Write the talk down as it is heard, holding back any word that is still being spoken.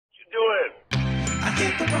Do it. I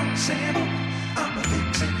hit the wrong sample, I'ma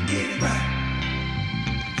fix it and get it right.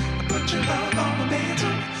 I put your love on the mantle,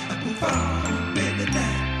 I move on in the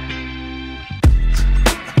night.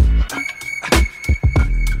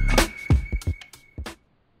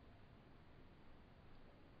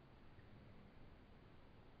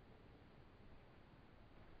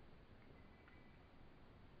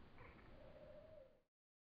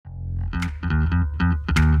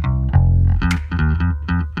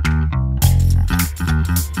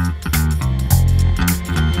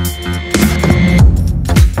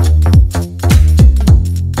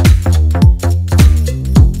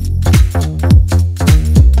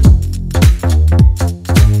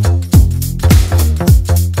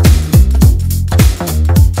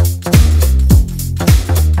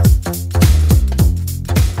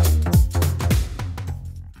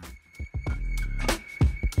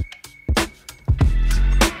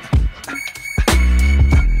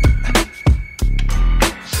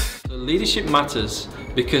 Leadership matters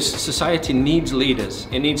because society needs leaders.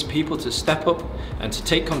 It needs people to step up and to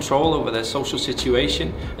take control over their social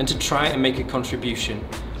situation and to try and make a contribution.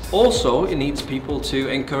 Also, it needs people to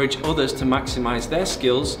encourage others to maximize their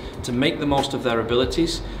skills, to make the most of their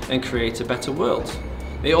abilities and create a better world.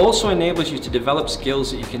 It also enables you to develop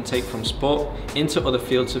skills that you can take from sport into other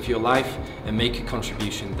fields of your life and make a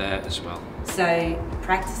contribution there as well. So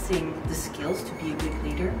practicing the skills to be a good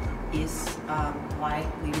leader is why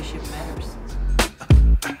leadership matters.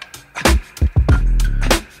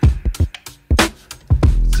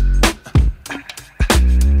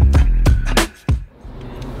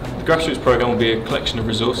 The Grassroots programme will be a collection of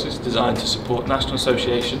resources designed to support national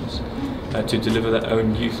associations to deliver their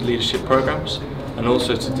own youth leadership programmes and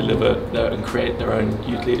also to deliver and create their own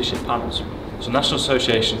youth leadership panels. So national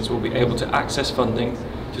associations will be able to access funding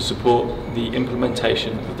to support the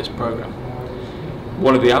implementation of this programme.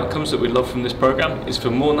 One of the outcomes that we'd love from this programme is for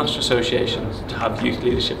more national associations to have youth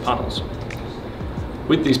leadership panels.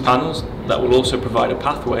 With these panels, that will also provide a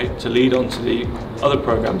pathway to lead on to the other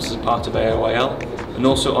programmes as part of AOIL and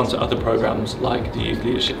also onto other programmes like the Youth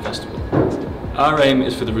Leadership Festival. Our aim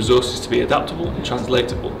is for the resources to be adaptable and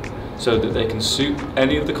translatable so that they can suit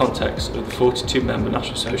any of the contexts of the 42 member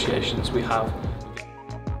national associations we have.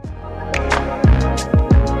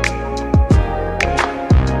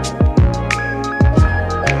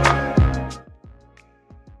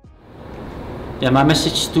 Yeah, my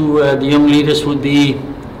message to the young leaders would be,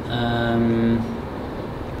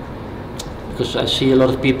 because I see a lot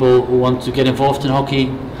of people who want to get involved in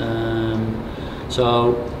hockey,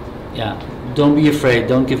 so yeah, don't be afraid,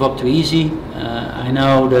 don't give up too easy. I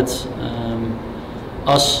know that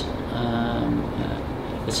us,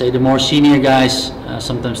 let's say the more senior guys,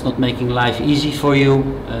 sometimes not making life easy for you.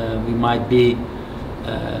 We might be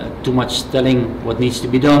too much telling what needs to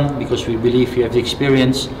be done because we believe you have the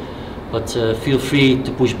experience. But feel free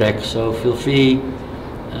to push back. So feel free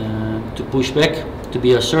to push back, to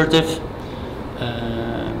be assertive.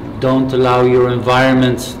 Don't allow your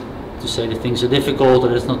environment to say that things are difficult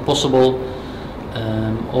or it's not possible.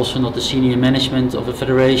 Also not the senior management of a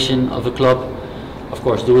federation, of a club. Of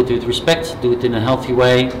course, do it with respect, do it in a healthy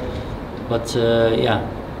way. But yeah,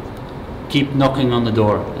 keep knocking on the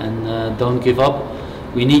door and don't give up.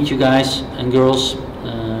 We need you guys and girls.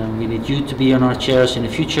 We need you to be on our chairs in the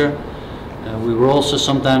future. We were also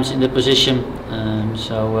sometimes in the position,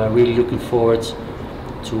 so really looking forward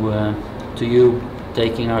to you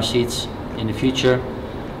taking our seats in the future.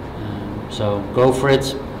 So go for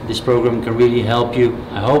it. This program can really help you,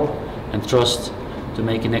 I hope, and trust to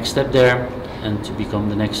make a next step there and to become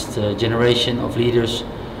the next generation of leaders,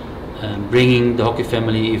 bringing the hockey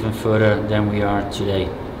family even further than we are today.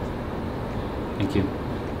 Thank you.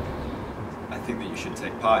 I think that you should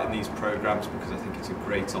take part in these programs because I think it's a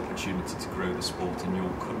great opportunity to grow the sport in your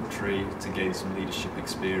country, to gain some leadership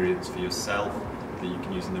experience for yourself that you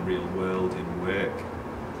can use in the real world, in work.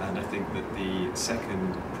 And I think that the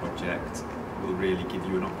second project will really give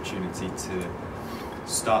you an opportunity to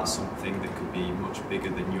start something that could be much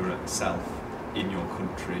bigger than yourself in your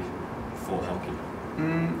country for hockey.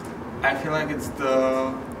 I feel like it's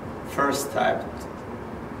the first step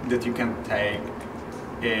that you can take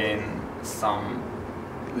in some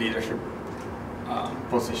leadership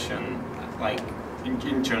position, like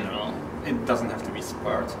in general. It doesn't have to be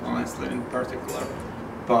sport, honestly, in particular,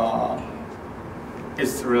 but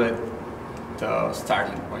it's really the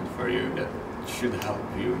starting point for you that should help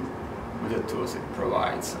you with the tools it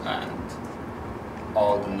provides and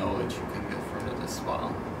all the knowledge you can get from it as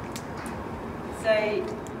well. So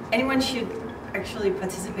anyone should actually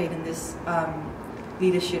participate in this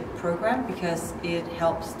leadership program because it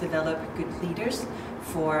helps develop good leaders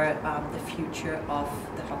for the future of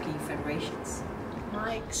the hockey federations.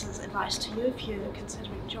 My excellent advice to you if you're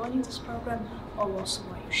considering joining this program, or also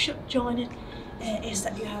why you should join it, is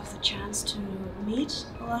that you have the chance to meet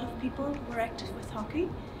a lot of people who are active with hockey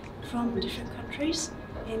from different countries.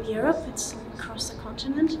 In Europe, it's across the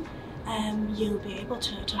continent. You'll be able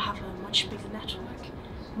to have a much bigger network,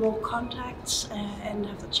 more contacts, and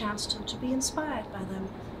have the chance to be inspired by them.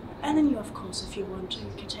 And then you, of course, if you want to,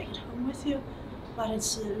 you can take it home with you. But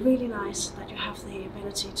it's really nice that you have the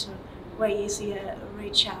ability to way easier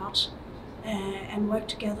reach out and work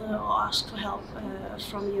together or ask for help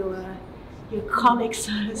from your colleagues,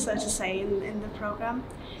 so to say, in the program.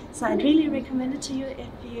 So I'd really recommend it to you if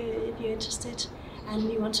you're interested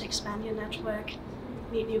and you want to expand your network,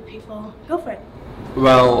 meet new people. Go for it.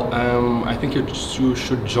 Well, I think you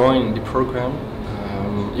should join the program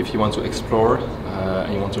if you want to explore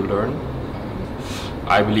and you want to learn.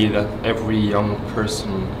 I believe that every young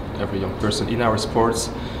person in our sports,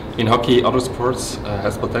 in hockey, other sports,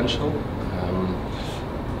 has potential,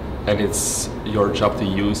 and it's your job to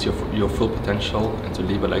use your full potential and to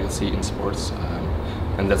leave a legacy in sports,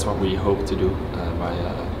 and that's what we hope to do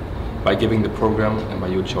by giving the program and by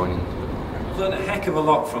you joining the program. I've learned a heck of a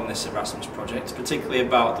lot from this Erasmus project, particularly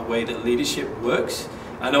about the way that leadership works.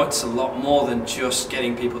 I know it's a lot more than just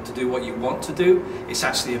getting people to do what you want to do. It's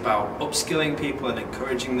actually about upskilling people and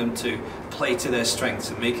encouraging them to play to their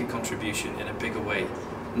strengths and make a contribution in a bigger way.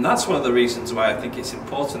 And that's one of the reasons why I think it's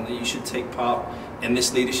important that you should take part in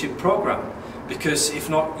this leadership program. Because if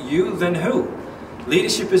not you, then who?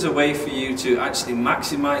 Leadership is a way for you to actually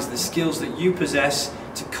maximize the skills that you possess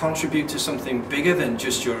to contribute to something bigger than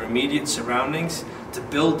just your immediate surroundings, to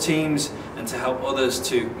build teams and to help others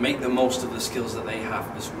to make the most of the skills that they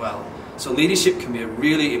have as well. So leadership can be a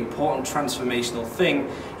really important transformational thing,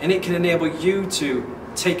 and it can enable you to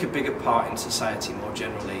take a bigger part in society more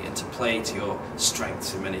generally and to play to your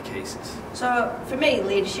strengths in many cases. So for me,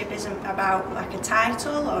 leadership isn't about like a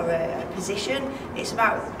title or a position, it's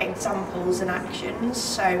about examples and actions.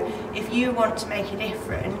 So if you want to make a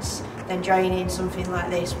difference, then joining something like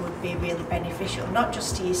this would be really beneficial, not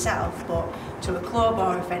just to yourself but to a club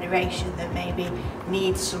or a federation that maybe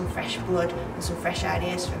needs some fresh blood and some fresh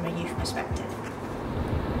ideas from a youth perspective.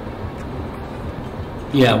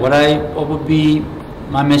 Yeah, what would be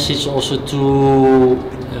my message also to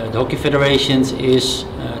the hockey federations is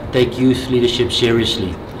take youth leadership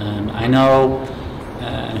seriously. I know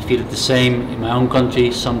and I feel it the same in my own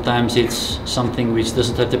country. Sometimes it's something which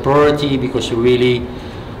doesn't have the priority because we're really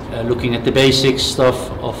looking at the basic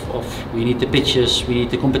stuff of we need the pitches, we need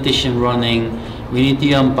the competition running, we need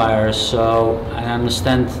the umpires. So I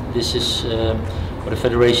understand this is what a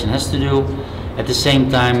federation has to do. At the same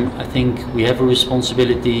time, I think we have a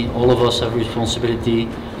responsibility, all of us have a responsibility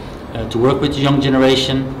to work with the young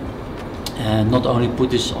generation and not only put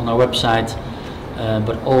this on our website,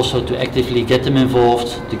 but also to actively get them involved,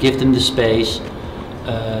 to give them the space,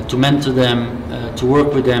 to mentor them, to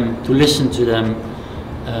work with them, to listen to them,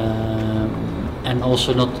 and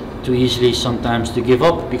also not too easily sometimes to give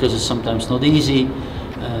up, because it's sometimes not easy.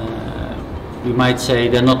 We might say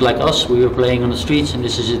they're not like us, we were playing on the streets and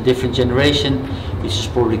this is a different generation, which is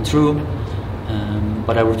probably true,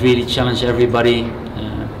 but I would really challenge everybody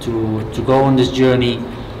to go on this journey.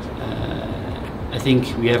 I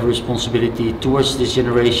think we have a responsibility towards this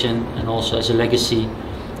generation and also as a legacy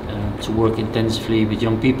to work intensively with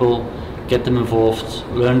young people, get them involved,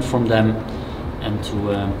 learn from them, and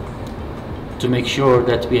to make sure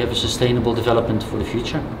that we have a sustainable development for the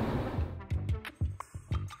future.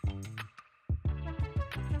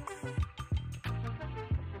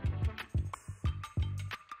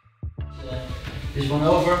 This one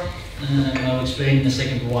over, and I'll explain in a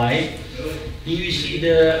second why. Here you see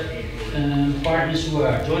the partners who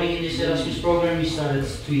are joining in this Erasmus program. We started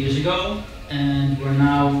 2 years ago and we're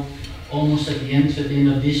now almost at the end. So at the end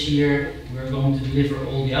of this year we're going to deliver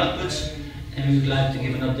all the outputs, and we would like to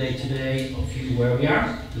give an update today of you where we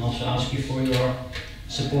are and also ask you for your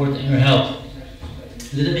support and your help.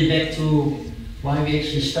 A little bit back to why we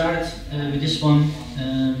actually started with this one.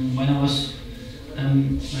 When I was my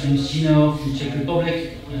name is Gino from Czech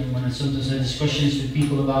Republic, and when I sometimes had discussions with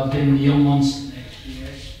people about getting the young ones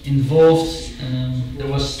involved, there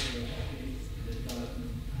was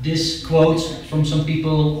this quote from some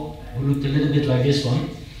people who looked a little bit like this one.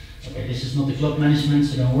 Okay, this is not the club management,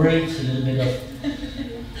 so don't worry, it's a little bit of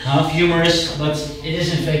half humorous, but it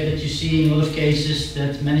is in fact that you see in a lot of cases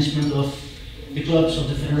that management of the clubs, of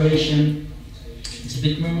the federation, it's a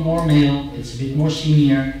bit more male, it's a bit more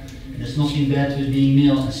senior. There's nothing bad with being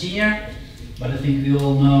male and senior, but I think we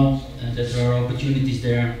all know that there are opportunities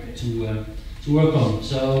there to to work on.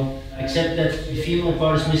 So, except that the female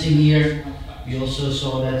part is missing here, we also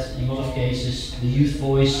saw that in a lot of cases the youth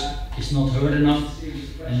voice is not heard enough,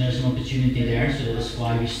 and there's an opportunity there, so that is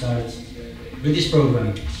why we started with this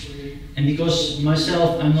program. And because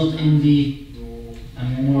myself, I'm not in the,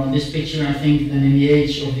 I'm more on this picture I think than in the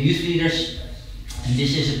age of the youth leaders, and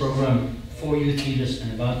this is a program for youth leaders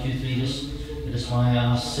and about youth leaders. That is why I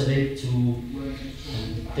asked Cedric to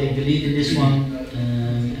take the lead in this one,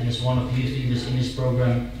 and as one of the youth leaders in this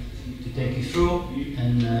program to take you through,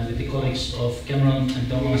 and with the colleagues of Cameron and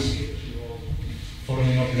Thomas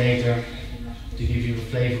following up later to give you a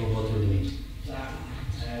flavor of what we're doing.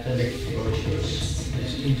 Cedric, the floor is yours.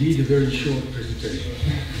 It's indeed a very short presentation.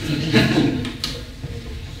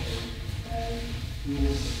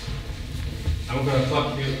 I'm going to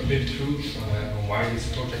talk you a bit through on why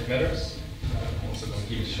this project matters. I'm also going to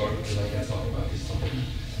keep it short because I can talk about this topic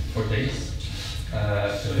for days.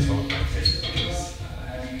 So it's one of my favorite topics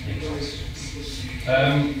in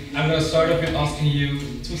I'm going to start off with asking you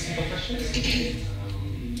two simple questions.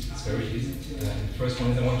 It's very easy. The first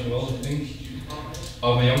one is I want you all to think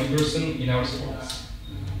of a young person in our sports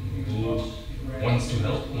who wants to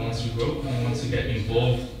help, who wants to grow, and wants to get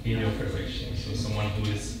involved in your federation. So someone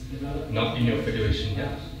who is not in your federation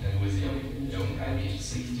yet, and who is young, I mean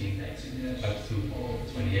 16 up to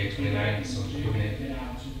 28, 29, so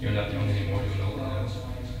you're not young anymore, you're old now.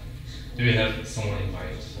 Do you have someone in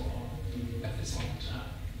mind at this moment?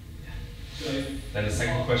 Then the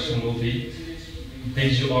second question will be,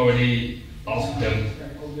 did you already ask them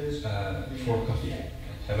for coffee?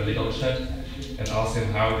 Have a little chat and ask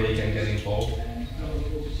them how they can get involved,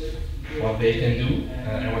 what they can do,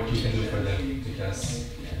 and what you can do for them, because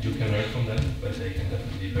you can learn from them, but they can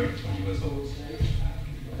definitely learn from you as well.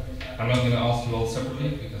 I'm not going to ask you all separately,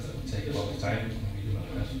 because that would take a lot of time, and we do not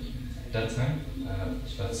have that time.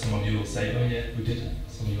 But some of you will say, oh yeah, we did.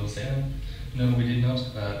 Some of you will say, oh, no, we did not,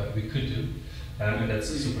 but we could do. And that's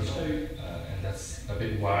super cool. And that's a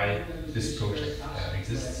bit why this project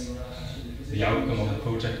exists. The outcome of the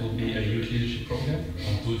project will be a youth leadership program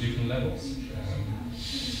on two different levels.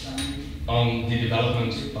 On the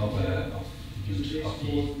development of youth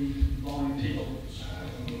hockey people,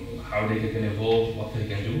 how they can evolve, what they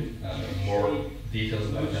can do. More details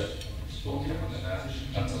about that will come,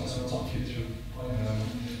 and Thomas will talk you through.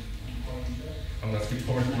 I'm going to skip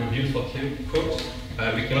forward to a beautiful quote.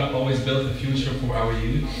 We cannot always build the future for our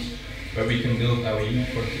youth, but we can build our youth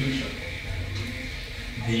for the future.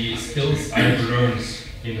 The skills I have learned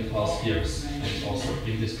in the past years, and also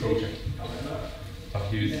in this project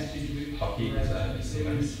of youth hockey, is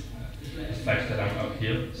immense. The fact that I'm up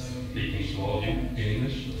here speaking to all of you in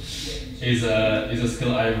English is a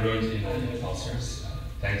skill I have learned in the past years.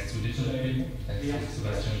 Thanks to different people, thanks to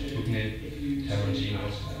Sebastian, Tugnid, Cameron,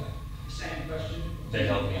 Gino. They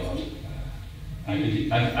helped me a lot. I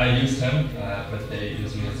use them, but they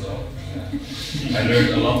use me as well. I learned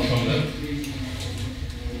a lot from them.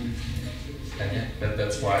 And yeah,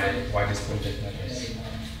 that's why this project matters.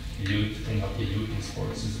 Youth in hockey, youth in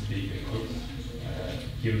sports is a big group.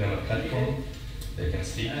 Give them a platform, they can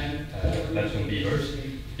speak, let them be heard.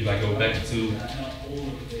 If I go back to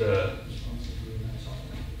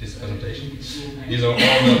this presentation, these are all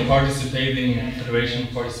the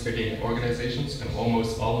participating organizations, and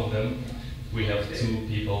almost all of them we have two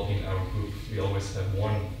people in our group. We always have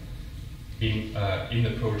one in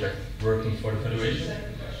the project working for the federation,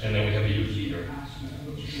 and then we have a youth leader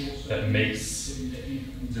that makes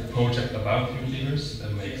the project about youth leaders,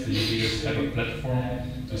 that makes the youth leaders have a platform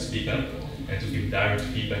to speak up and to give direct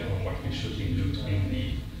feedback on what we should include in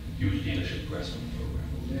the youth leadership grassroots program.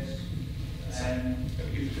 So, I'll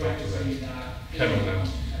give the floor to Cameron now.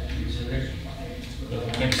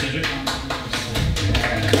 Thanks, Cedric.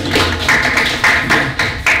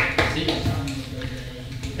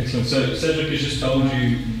 Excellent. So Cedric has just told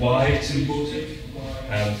you why it's important,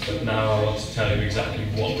 but now I want to tell you exactly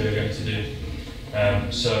what we're going to do.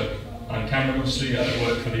 So I'm Cameron, obviously. I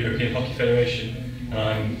work for the European Hockey Federation, and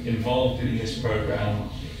I'm involved in this program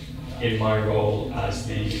in my role as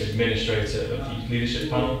the administrator of the Youth Leadership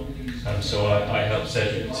Panel. So I help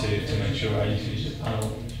Cedric to make sure our Youth Leadership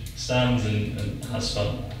Panel stands and has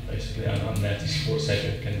fun, basically. I'm there to support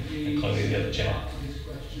Cedric and Chloe, the other chair.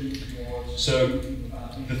 So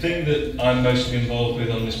the thing that I'm mostly involved with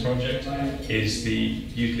on this project is the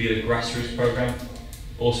Youth Leader Grassroots Program,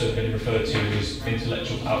 also been referred to as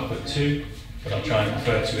Intellectual Output 2, but I'll try and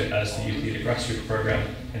refer to it as the Youth Leader Grassroots Program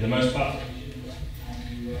in the most part.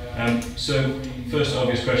 So first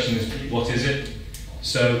obvious question is, what is it?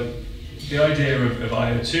 So the idea of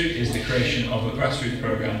IO2 is the creation of a grassroots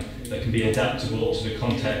program that can be adaptable to the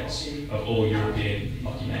context of all European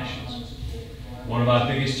hockey nations. One of our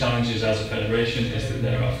biggest challenges as a federation is that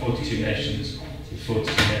there are 42 nations with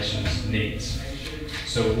 42 nations' needs.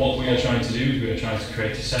 So what we are trying to do is we are trying to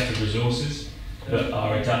create a set of resources that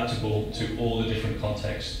are adaptable to all the different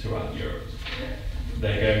contexts throughout Europe.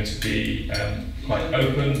 They're going to be quite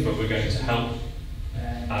open, but we're going to help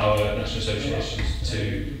our national associations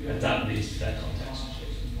to adapt these to their context.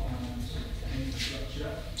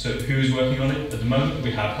 So who's working on it? At the moment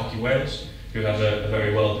we have Hockey Wales, who have a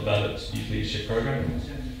very well developed youth leadership programme.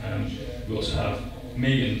 We also have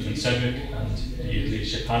me and Cedric and the youth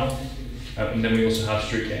leadership panel. And then we also have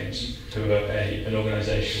Street Games, who are an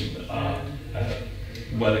organisation that are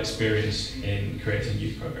well experienced in creating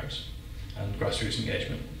youth programmes and grassroots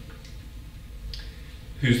engagement.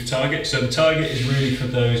 Who's the target? So the target is really for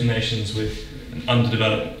those nations with an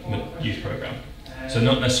underdeveloped youth programme. So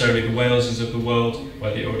not necessarily the Waleses of the world,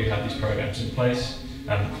 where they already have these programmes in place.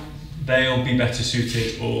 They'll be better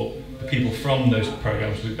suited, or the people from those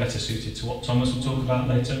programmes will be better suited to what Thomas will talk about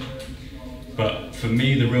later. But for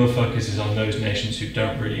me, the real focus is on those nations who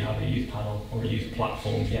don't really have a youth panel or a youth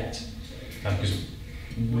platform yet. Because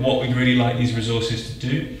what we'd really like these resources to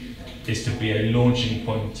do is to be a launching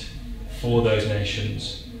point for those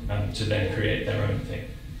nations to then create their own thing.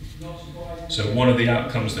 So one of the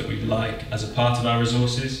outcomes that we'd like as a part of our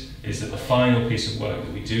resources is that the final piece of work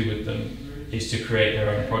that we do with them is to create their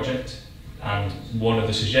own project. And one of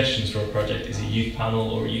the suggestions for a project is a youth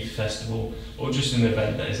panel or a youth festival, or just an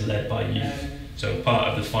event that is led by youth. So part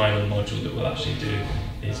of the final module that we'll actually do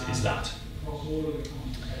is that.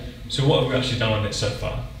 So what have we actually done on it so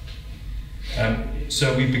far?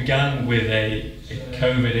 So we began with a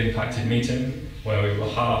COVID impacted meeting where we were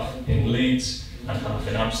half in Leeds and half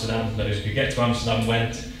in Amsterdam. Those who could get to Amsterdam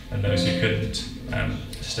went, and those who couldn't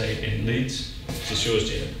stayed in Leeds. Is this yours,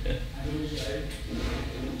 Gina? Yeah.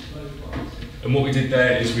 And what we did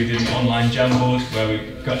there is we did an online Jamboard where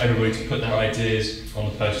we got everybody to put their ideas on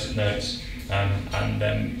the post-it notes, and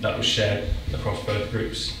then that was shared across both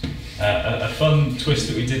groups. A fun twist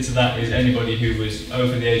that we did to that is anybody who was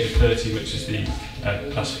over the age of 30, which is the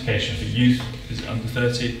classification for youth, is under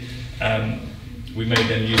 30, we made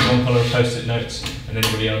them use one colour of post-it notes, and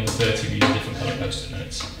anybody under 30 we used different colour post-it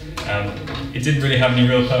notes. It didn't really have any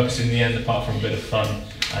real purpose in the end, apart from a bit of fun,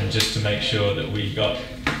 and just to make sure that we got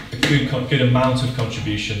a good amount of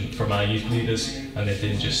contribution from our youth leaders, and they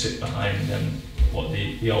didn't just sit behind what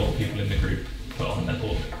the older people in the group put on their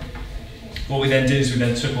board. What we then did is we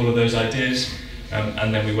then took all of those ideas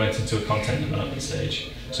and then we went into a content development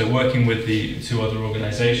stage. So working with the two other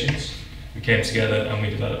organisations, we came together and we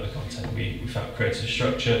developed the content. We created a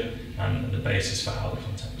structure and the basis for how the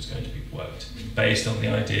content was going to be worked, based on the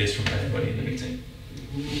ideas from everybody in the meeting.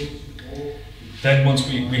 Then once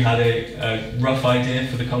we had a rough idea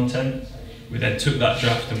for the content, we then took that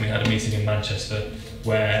draft and we had a meeting in Manchester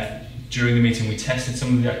where during the meeting we tested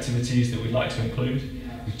some of the activities that we'd like to include.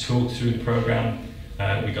 We talked through the programme,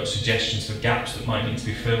 we got suggestions for gaps that might need to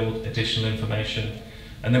be filled, additional information,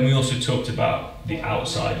 and then we also talked about the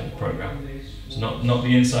outside of the programme. So not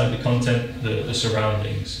the inside, the content, the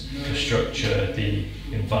surroundings, the structure, the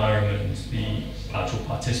environment, the actual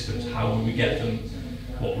participants, how would we get them,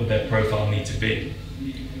 what would their profile need to be.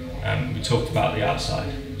 We talked about the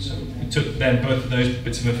outside. So we took then both of those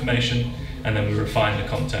bits of information and then we refined the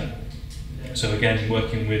content. So again,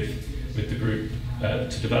 working with the group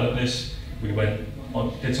to develop this, we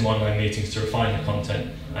did some online meetings to refine the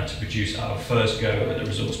content and to produce our first go at the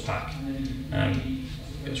resource pack.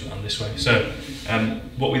 It goes around this way. So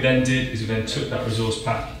what we then did is we then took that resource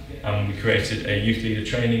pack and we created a youth leader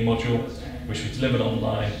training module, which we delivered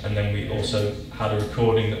online, and then we also had a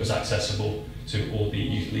recording that was accessible to all the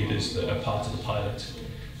youth leaders that are part of the pilot.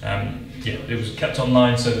 It was kept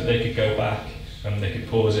online so that they could go back and they could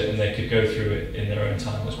pause it and they could go through it in their own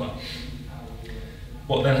time as well.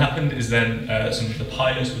 What then happened is then some of the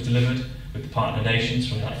pilots were delivered with the partner nations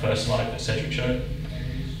from that first slide that Cedric showed.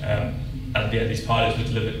 These pilots were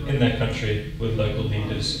delivered in their country with local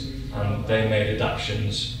leaders, and they made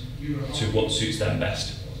adaptations to what suits them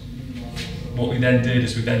best. What we then did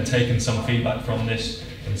is we've then taken some feedback from this,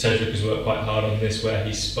 and Cedric has worked quite hard on this, where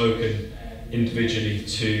he's spoken individually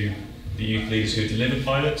to the youth leaders who delivered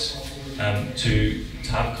pilots to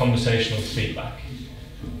have conversational feedback.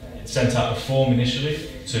 It sent out a form initially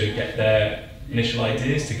to get their initial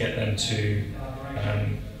ideas, to get them to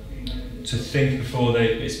think before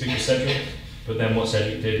they speak with Cedric. But then what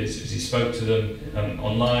Cedric did is he spoke to them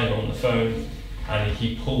online or on the phone, and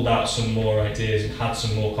he pulled out some more ideas and had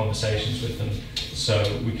some more conversations with them so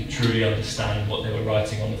we could truly understand what they were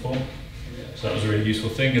writing on the form. So that was a really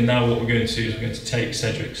useful thing. And now what we're going to do is we're going to take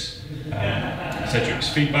Cedric's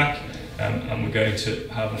feedback, and we're going to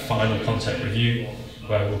have a final content review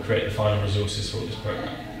where we'll create the final resources for this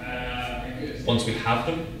program. Once we have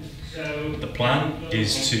them, the plan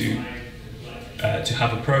is to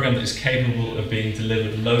have a program that is capable of being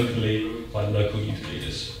delivered locally by local youth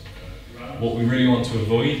leaders. What we really want to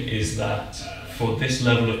avoid is that for this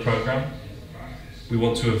level of program, we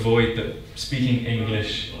want to avoid that speaking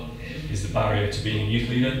English is the barrier to being a youth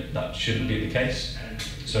leader. That shouldn't be the case.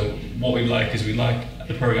 So what we like is we like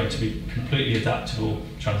the program to be completely adaptable,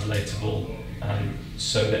 translatable,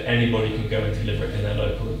 so that anybody can go and deliver it in their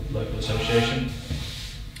local association.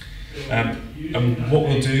 And what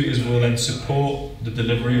we'll do is we'll then support the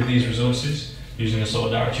delivery of these resources using a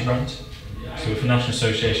solidarity grant. So if a national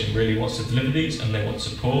association really wants to deliver these and they want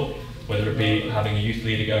support, whether it be having a youth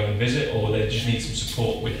leader go and visit, or they just need some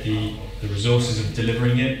support with the resources of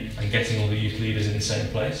delivering it and getting all the youth leaders in the same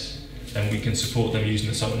place, then we can support them using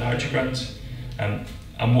the solidarity grant. And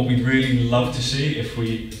what we'd really love to see, if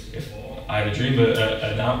I had a dream,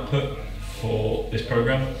 an output for this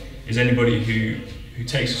program, is anybody who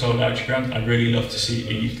takes a solidarity grant. I'd really love to see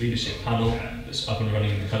a youth leadership panel that's up and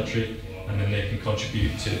running in the country, and then they can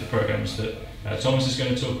contribute to the programs that Thomas is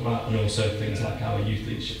going to talk about, and also things like our Youth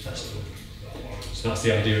Leadership Festival. So that's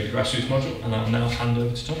the idea of the grassroots module, and I'll now hand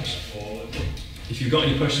over to Thomas. If you've got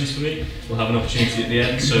any questions for me, we'll have an opportunity at the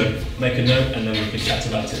end, so make a note and then we can chat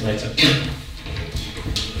about it later.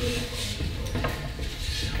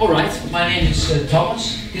 Alright, my name is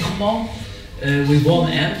Thomas Tichelman, with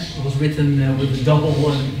one N. It was written with a double,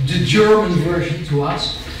 the German version to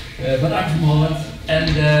us, but I'm from Holland.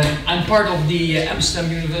 And I'm part of the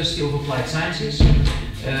Amsterdam University of Applied Sciences,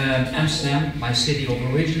 Amsterdam, my city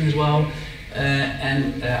of origin as well,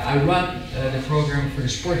 and I run the program for the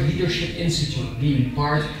Sport Leadership Institute, being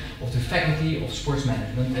part of the Faculty of Sports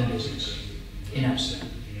Management and Business in Amsterdam.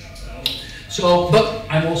 So, but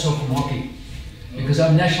I'm also from hockey, because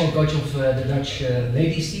I'm national coach of the Dutch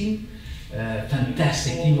ladies team.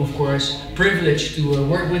 Fantastic team, of course, privileged to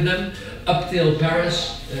work with them up till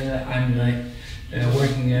Paris. I'm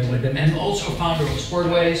working with them, and also founder of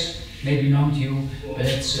Sportways, maybe known to you, but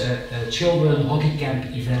it's a children hockey camp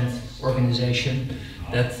event organization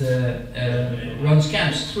that runs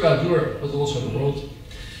camps throughout Europe, but also the world.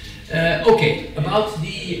 Okay, about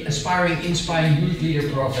the Aspiring Inspiring Youth Leader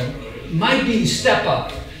program, might be a step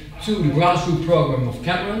up to the grassroots program of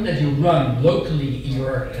Cameron that you run locally in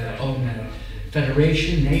your own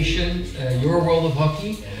federation, nation, your world of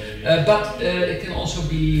hockey. But it can also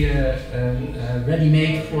be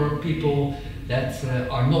ready-made for people that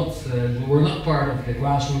are not, who were not part of the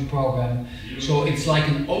grassroots program. So it's like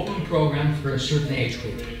an open program for a certain age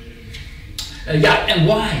group. Yeah, and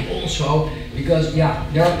why also? Because yeah,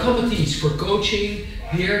 there are committees for coaching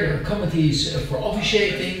here, there are committees for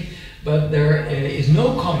officiating, but there is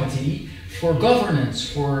no committee for governance,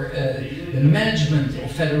 for the management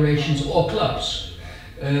of federations or clubs.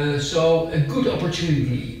 So a good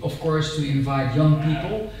opportunity, of course, to invite young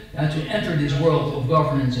people to enter this world of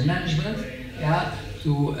governance and management,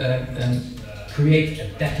 to create a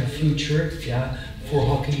better future for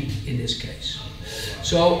hockey in this case.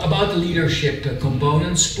 So about the leadership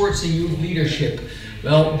component, sports and youth leadership.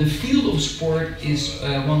 Well, the field of sport is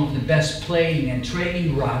one of the best playing and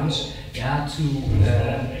training grounds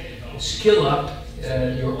to skill up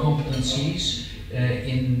your competencies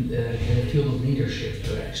in the field of leadership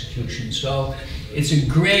execution. So it's a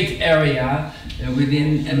great area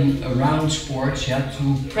within and around sports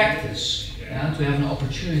to practice, to have an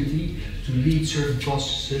opportunity to lead certain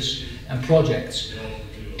processes and projects.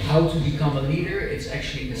 How to become a leader, it's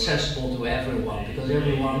actually accessible to everyone, because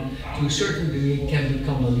everyone to a certain degree can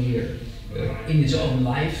become a leader in his own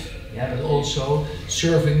life, but also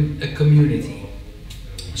serving a community.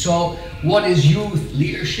 So what is youth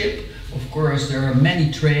leadership? Of course, there are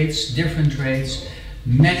many traits, different traits,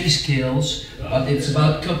 many skills, but it's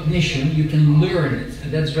about cognition. You can learn it,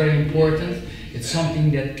 and that's very important. It's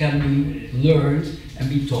something that can be learned and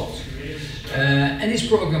be taught. And this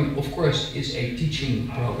program, of course, is a teaching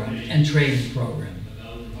program and training program.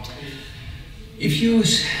 If you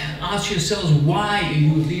ask yourselves why a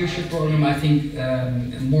youth leadership program, I think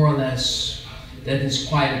more or less that is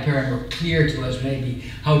quite apparent or clear to us maybe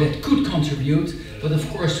how that could contribute, but of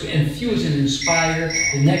course to enthuse and inspire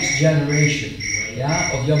the next generation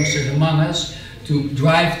of youngsters among us to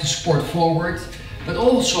drive the sport forward, but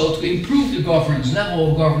also to improve the governance,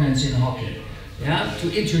 level of governance in hockey. To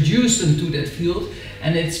introduce them to that field,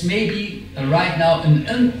 and it's maybe right now an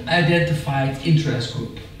unidentified interest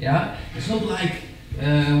group. It's not like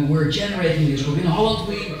we're generating this group. In Holland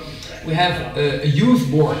we have a youth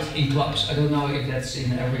board in clubs. I don't know if that's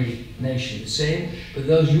in every nation the same, but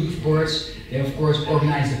those youth boards, they of course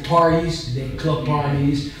organize the parties, the big club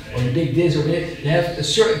parties, or the big this or that. They have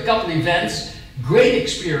a couple events. Great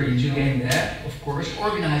experience you gain there, of course,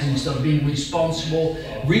 organizing stuff, being responsible,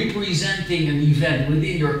 representing an event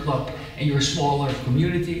within your club and your smaller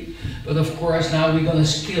community. But of course now we're going to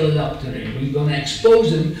scale it up to them. We're going to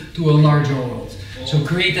expose them to a larger world. So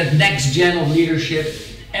create that next gen of leadership,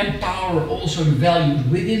 empower also the values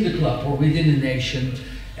within the club or within the nation,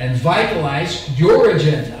 and vitalize your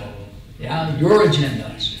agenda, yeah, your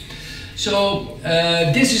agendas. So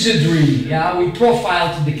this is a dream, yeah, we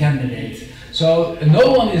profiled the candidate. So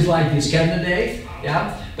no one is like this candidate,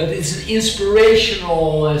 yeah, but it's an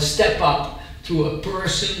inspirational step up to a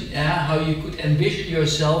person, yeah, how you could envision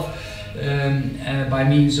yourself by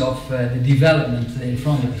means of the development in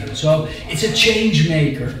front of you. So it's a change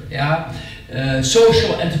maker, yeah.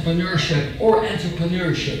 Social entrepreneurship or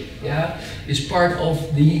entrepreneurship, yeah, is part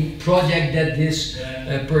of the project that this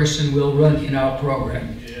person will run in our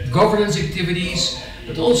program. Governance activities,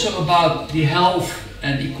 but also about the health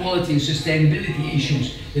and equality and sustainability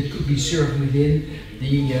issues that could be served within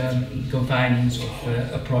the confines of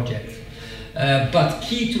a project. But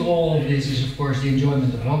key to all of this is of course the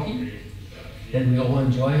enjoyment of hockey, that we all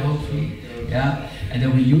enjoy hopefully, yeah, and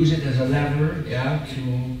then we use it as a lever, yeah,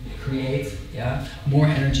 to create, yeah, more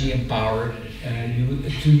energy and power,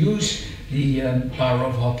 to use the power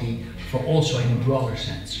of hockey for also in a broader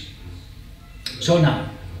sense. So now,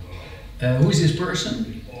 who is this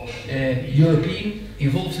person? European,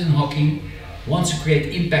 involved in hockey, wants to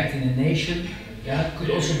create impact in a nation. Yeah, could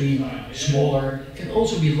also be smaller, can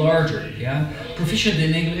also be larger. Yeah, proficient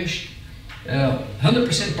in English,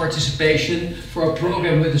 100% participation for a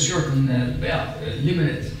program with a certain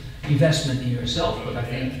limited investment in yourself, but I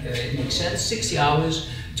think it makes sense. 60 hours,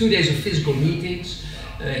 2 days of physical meetings,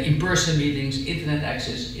 in-person meetings, internet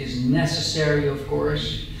access is necessary, of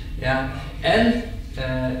course. Yeah, and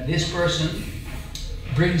this person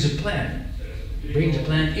brings a plan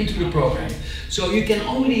into the program. So you can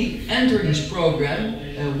only enter this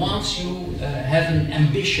program once you have an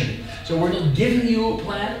ambition. So we're not giving you a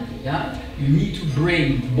plan, yeah? You need to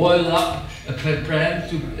boil up a plan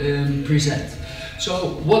to present.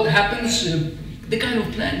 So what happens, the kind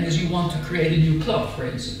of plan is you want to create a new club, for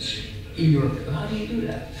instance, in your, how do you do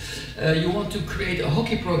that? You want to create a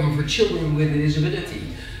hockey program for children with a disability.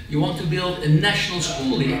 You want to build a national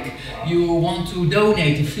school league. You want to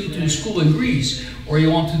donate a field to a school in Greece, or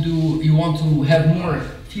you want to have more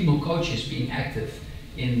female coaches being active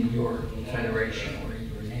in your federation or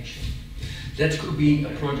in your nation. That could be a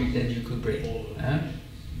project that you could bring.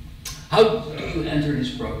 How do you enter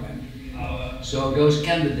this program? So those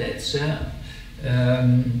candidates, they're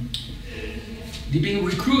being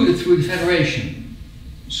recruited through the federation.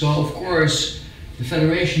 So of course, the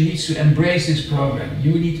federation needs to embrace this program.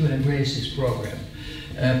 You need to embrace this program.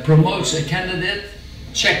 Promotes a candidate,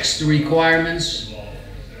 checks the requirements.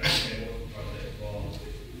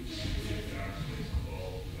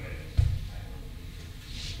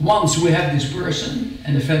 Once we have this person,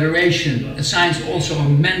 and the federation assigns also a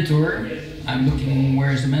mentor. I'm looking,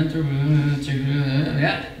 where's the mentor?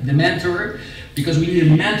 Yeah, the mentor, because we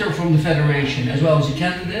need a mentor from the federation as well as a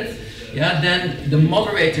candidate. Yeah, then the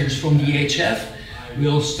moderators from the EHF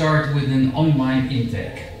will start with an online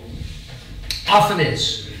intake. After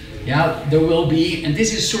this, yeah, there will be, and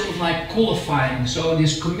this is sort of like qualifying, so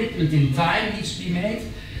this commitment in time needs to be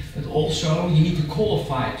made, but also you need to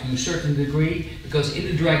qualify to a certain degree, because in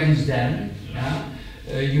the Dragon's Den, yeah,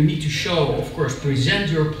 you need to show, of course, present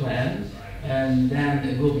your plan, and then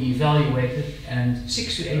it will be evaluated, and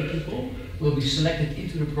 6 to 8 people will be selected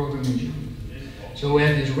into the program in June. So we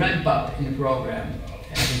have this ramp up in the program,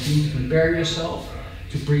 and you need to prepare yourself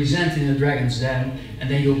to present in the Dragon's Den, and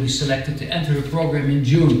then you'll be selected to enter the program in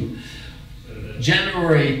June.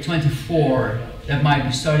 January 24, that might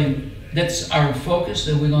be starting, that's our focus,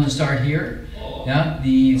 that we're going to start here. Yeah,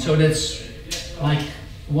 so that's like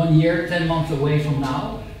 1 year, 10 months away from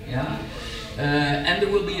now. Yeah, and there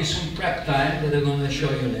will be some prep time that I'm going to show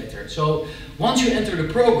you later. So once you enter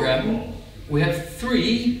the program, we have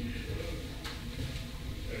three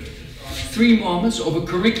moments of a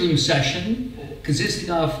curriculum session consisting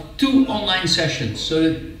of 2 online sessions. So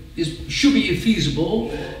that this should be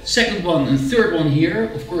feasible. Second one and third one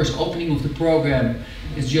here, of course, opening of the program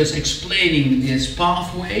is just explaining this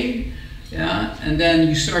pathway. Yeah, and then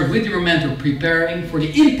you start with your mentor preparing for the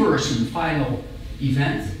in-person final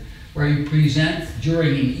event, where you present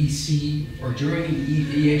during an EC or during an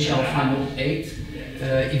EHL Final 8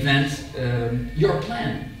 event your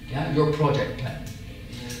plan, yeah, your project plan.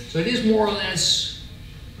 So it is more or less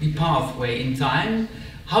the pathway in time.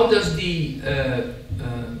 How does the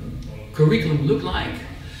curriculum look like?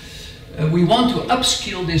 We want to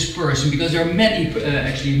upskill this person because there are many,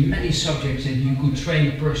 actually many subjects that you could train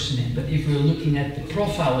a person in. But if we're looking at the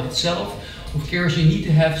profile itself, of course you need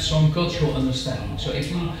to have some cultural understanding. So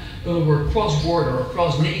if you go to work cross-border or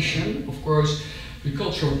cross-nation, of course, the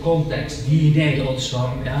cultural context, DNA also,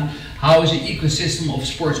 yeah? How is the ecosystem of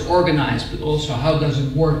sports organized, but also how does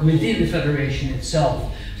it work within the federation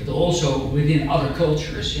itself, but also within other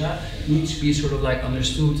cultures, yeah? Needs to be sort of like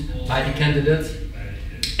understood by the candidate.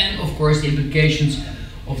 And of course the implications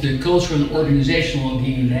of the cultural and organizational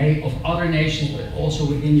DNA of other nations, but also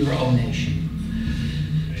within your own nation.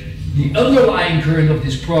 The underlying current of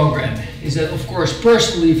this program is that, of course,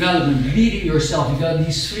 personal development, leading yourself. You got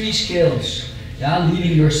these three skills. Yeah,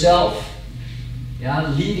 leading yourself, yeah,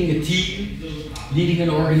 leading a team, leading an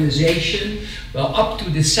organization. Well, up to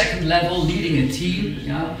the second level, leading a team.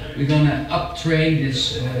 Yeah, we're gonna up-train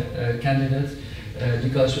this candidate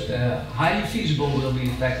because highly feasible will be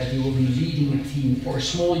the fact that he will be leading a team or a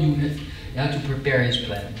small unit, yeah, to prepare his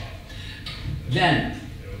plan. Then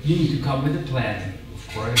you need to come with a plan.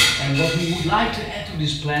 And what we would like to add to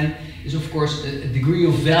this plan is, of course, a degree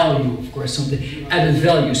of value, of course, something added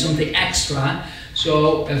value, something extra.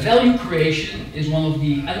 So value creation is one of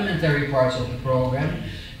the elementary parts of the program,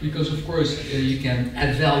 because of course you can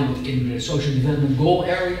add value in the social development goal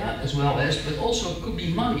area as well as, but also it could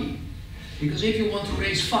be money. Because if you want to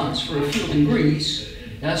raise funds for a field in Greece,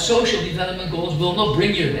 social development goals will not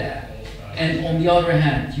bring you there. And on the other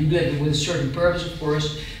hand, you do it with a certain purpose, of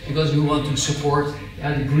course, because we want to support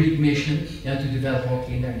the Greek mission to develop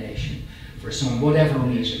hockey in their nation for some whatever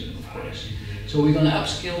reason, of course. So we're going to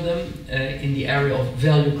upskill them in the area of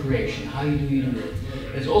value creation. How do you do it?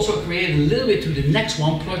 It's also created a little bit to the next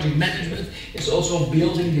one, project management. It's also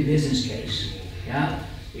building the business case. Yeah,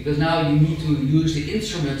 because now you need to use the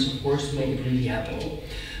instruments, of course, to make it really happen.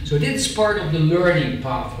 So this is part of the learning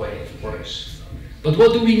pathway, of course. But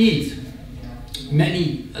what do we need?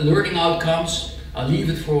 Many learning outcomes. I'll leave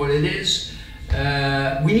it for what it is.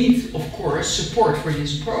 We need, of course, support for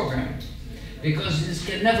this program, because this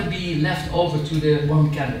can never be left over to the one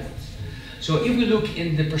candidate. So if we look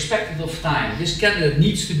in the perspective of time, this candidate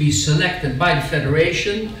needs to be selected by the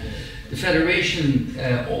federation. The federation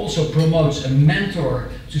also promotes a mentor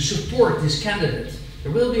to support this candidate.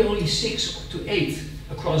 There will be only 6 to 8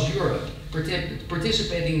 across Europe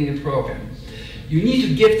participating in the program. You need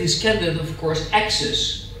to give this candidate, of course,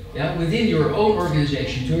 access within your own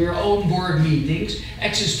organization, to your own board meetings,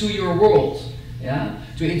 access to your world,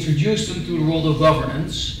 to introduce them to the world of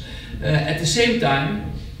governance. At the same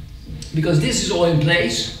time, because this is all in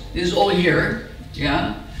place, this is all here,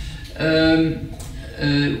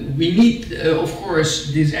 we need, of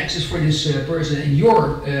course, this access for this person, and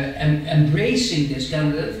you're embracing this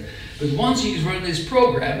candidate. But once he's run this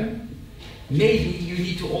program, maybe you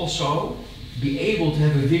need to also be able to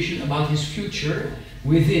have a vision about his future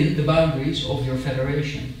within the boundaries of your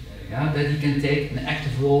federation, that he can take an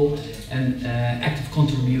active role and active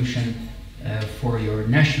contribution for your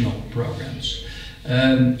national programs.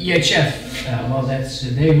 EHF, well,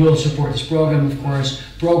 they will support this program, of course.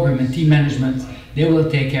 Program and team management, they will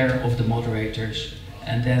take care of the moderators,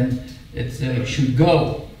 and then it should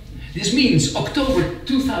go. This means October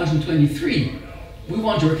 2023, we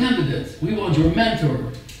want your candidate, we want your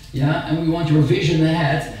mentor, and we want your vision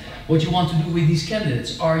ahead, what you want to do with these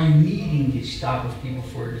candidates. Are you needing this type of people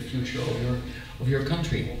for the future of your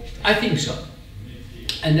country? I think so.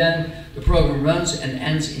 And then the program runs and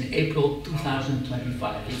ends in April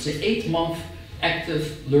 2025. It's an 8-month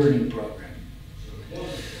active learning program.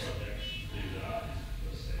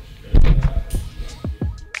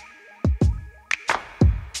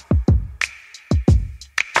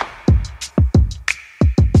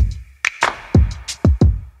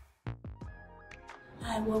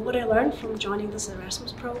 Well, what I learned from joining this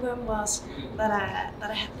Erasmus program was that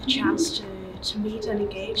I had the chance to meet and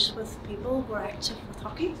engage with people who are active with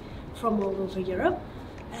hockey from all over Europe,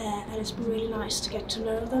 and it's been really nice to get to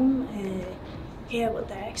know them, hear what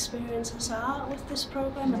their experiences are with this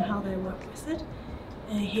program and how they work with it,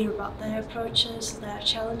 hear about their approaches, their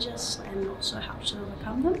challenges, and also how to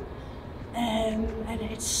overcome them. And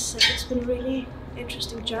it's been a really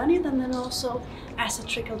interesting journey. And then also, as a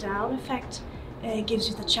trickle-down effect, gives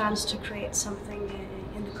you the chance to create something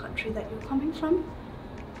in the country that you're coming from.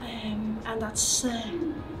 And that's,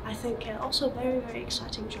 I think, also a very, very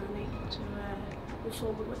exciting journey to move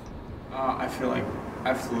forward with. I feel like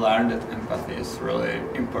I've learned that empathy is a really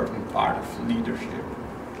important part of leadership.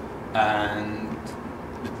 And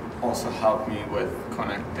also helped me with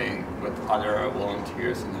connecting with other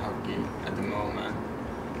volunteers in hockey at the moment.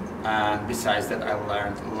 And besides that, I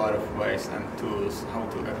learned a lot of ways and tools how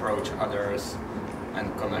to approach others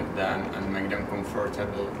and connect them and make them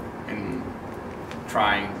comfortable in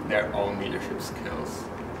trying their own leadership skills.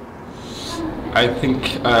 I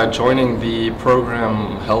think joining the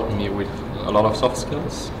program helped me with a lot of soft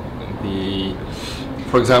skills.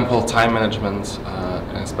 For example, time management,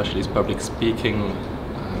 and especially public speaking,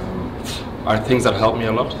 are things that help me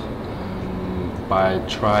a lot. By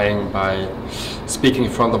speaking in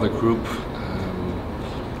front of the group,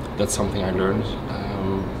 that's something I learned.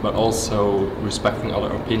 But also respecting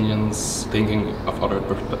other opinions, thinking of other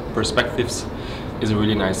perspectives is a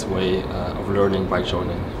really nice way of learning by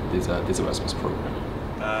joining this Erasmus program.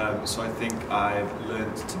 So I think I've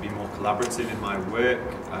learned to be more collaborative in my work,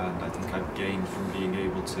 and I think I've gained from being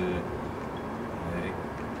able to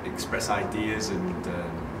express ideas and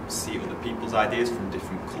see other people's ideas from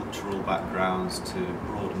different cultural backgrounds to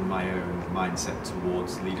broaden my own mindset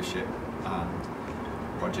towards leadership and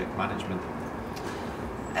project management.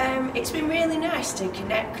 It's been really nice to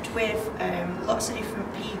connect with lots of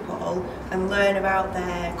different people and learn about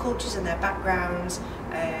their cultures and their backgrounds,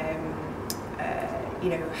 you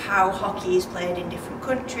know, how hockey is played in different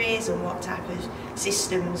countries and what type of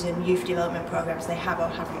systems and youth development programs they have or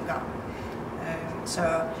haven't got.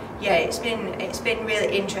 So yeah, it's been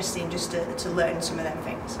really interesting just to learn some of them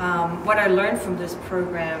things. What I learned from this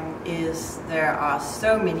program is there are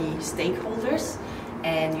so many stakeholders,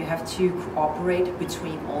 and you have to cooperate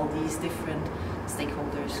between all these different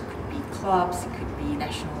stakeholders. It could be clubs, it could be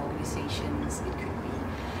national organizations, it could be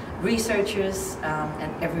researchers,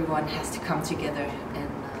 and everyone has to come together and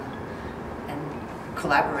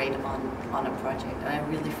collaborate on a project. And I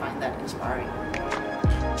really find that inspiring.